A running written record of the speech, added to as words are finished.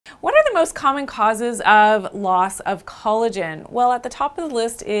the most common causes of loss of collagen? Well, at the top of the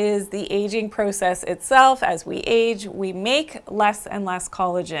list is the aging process itself. As we age, we make less and less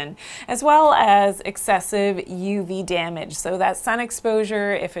collagen, as well as excessive UV damage. So that sun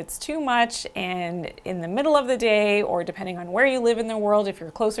exposure, if it's too much and in the middle of the day, or depending on where you live in the world, if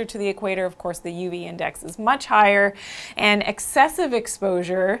you're closer to the equator, of course, the UV index is much higher, and excessive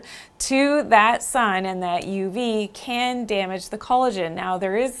exposure to that sun and that UV can damage the collagen. Now,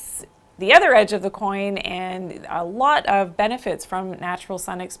 there is the other edge of the coin and a lot of benefits from natural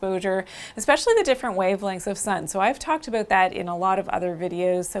sun exposure, especially the different wavelengths of sun. So I've talked about that in a lot of other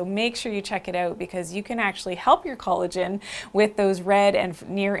videos, so make sure you check it out because you can actually help your collagen with those red and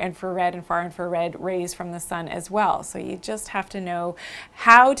near infrared and far infrared rays from the sun as well. So you just have to know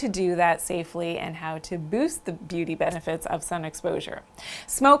how to do that safely and how to boost the beauty benefits of sun exposure.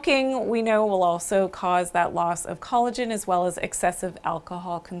 Smoking, we know, will also cause that loss of collagen, as well as excessive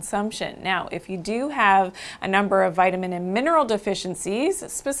alcohol consumption. Now, if you do have a number of vitamin and mineral deficiencies,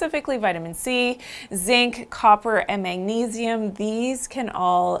 specifically vitamin C, zinc, copper, and magnesium, these can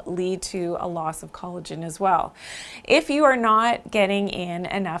all lead to a loss of collagen as well. If you are not getting in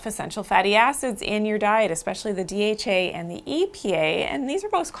enough essential fatty acids in your diet, especially the DHA and the EPA, and these are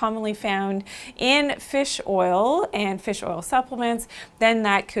most commonly found in fish oil and fish oil supplements, then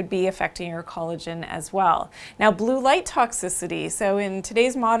that could be affecting your collagen as well. Now, blue light toxicity. So in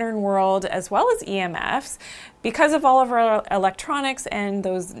today's modern world, as well as EMFs, because of all of our electronics and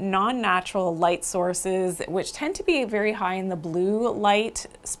those non-natural light sources, which tend to be very high in the blue light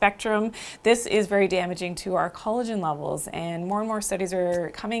spectrum, this is very damaging to our collagen levels. And more studies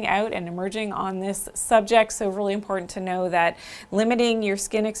are coming out and emerging on this subject. So really important to know that limiting your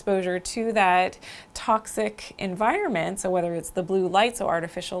skin exposure to that toxic environment, so whether it's the blue lights, so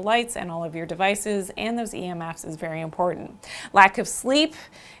artificial lights, and all of your devices, and those EMFs, is very important. Lack of sleep,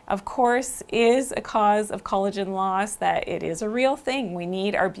 of course, is a cause of collagen loss. That it is a real thing. We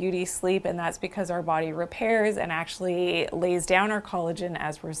need our beauty sleep, and that's because our body repairs and actually lays down our collagen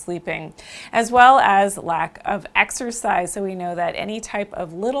as we're sleeping, as well as lack of exercise. So we know that any type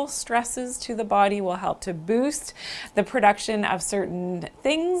of little stresses to the body will help to boost the production of certain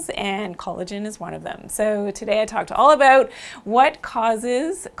things, and collagen is one of them. So today I talked all about what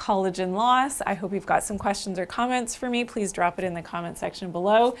causes collagen loss. I hope you've got some questions or comments for me. Please drop it in the comment section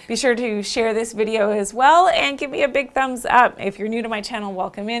below. Be sure to share this video as well and give me a big thumbs up. If you're new to my channel,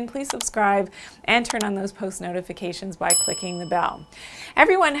 welcome in. Please subscribe and turn on those post notifications by clicking the bell.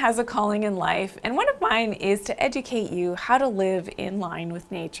 Everyone has a calling in life, and one of mine is to educate you how to live in line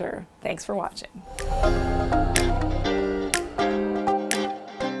with nature. Thanks for watching.